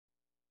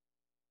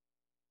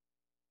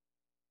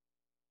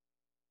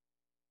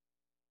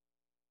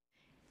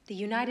The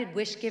United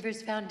Wish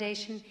Givers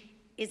Foundation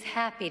is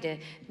happy to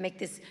make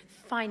this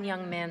fine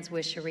young man's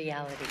wish a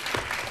reality.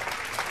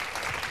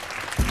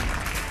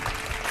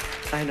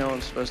 I know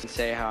I'm supposed to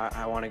say how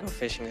I want to go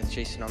fishing with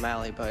Jason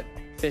O'Malley, but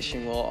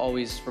fishing will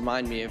always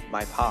remind me of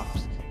my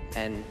pops,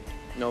 and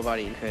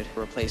nobody could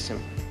replace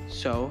him.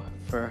 So,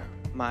 for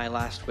my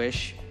last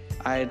wish,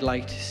 I'd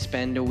like to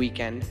spend a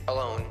weekend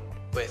alone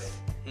with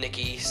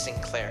Nikki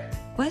Sinclair.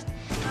 What?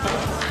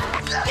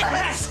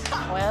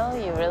 Well,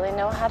 you really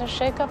know how to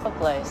shake up a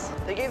place.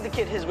 They gave the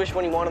kid his wish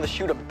when he wanted to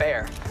shoot a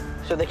bear,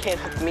 so they can't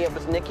hook me up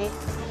with Nikki.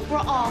 We're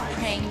all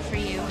praying for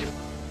you.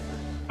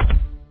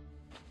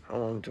 How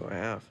long do I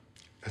have?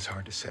 That's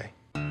hard to say.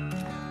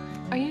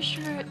 Are you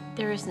sure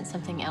there isn't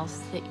something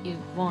else that you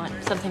want?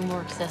 Something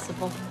more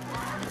accessible?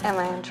 Am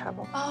I in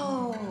trouble?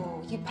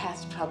 Oh, you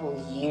passed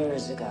trouble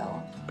years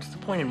ago. What's the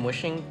point in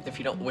wishing if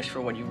you don't wish for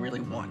what you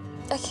really want?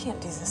 I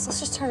can't do this. Let's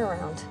just turn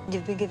around.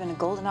 You've been given a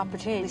golden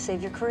opportunity to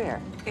save your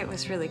career. It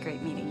was really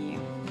great meeting you.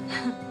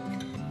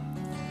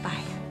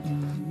 Bye.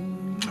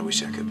 I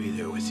wish I could be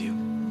there with you.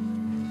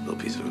 Little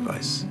piece of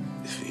advice.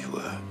 If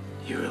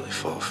you really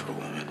fall for a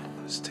woman,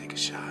 just take a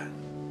shot.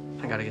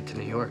 I gotta get to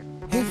New York.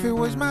 If it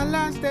was my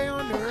last day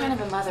on What kind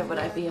of a mother would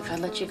I be if I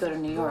let you go to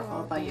New York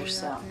all by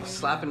yourself?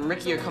 Slap and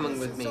Ricky are coming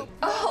with me.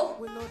 Oh,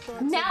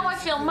 now I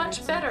feel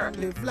much better.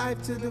 live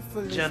life to the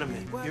fullest.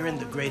 Gentlemen, you're in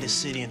the greatest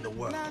city in the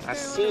world. I've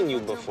seen you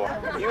before.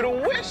 You're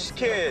the Wish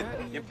Kid.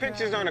 Your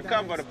picture's on the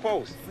cover of the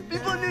Post.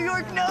 People in New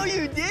York know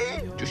you,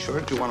 dude. You sure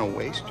do want to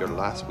waste your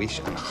last wish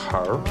on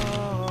her?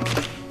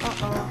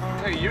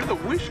 Hey, you're the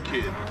Wish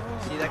Kid.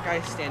 See that guy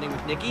standing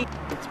with Nikki?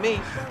 It's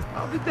me.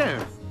 I'll be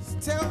there.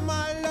 Tell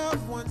my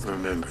loved ones.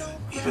 Remember,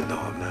 even though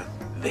I'm not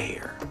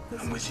there,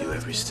 I'm with you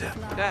every step.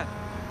 Dad.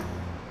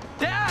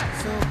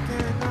 Dad! So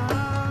can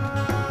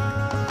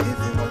I? If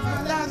it was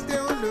my last day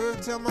on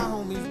earth, tell my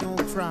homies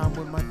don't cry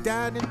with my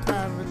dad in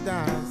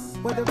paradise.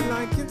 What the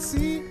blind can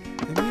see,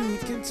 the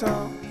mute can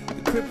talk,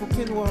 the cripple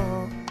can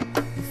walk.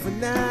 But for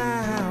now.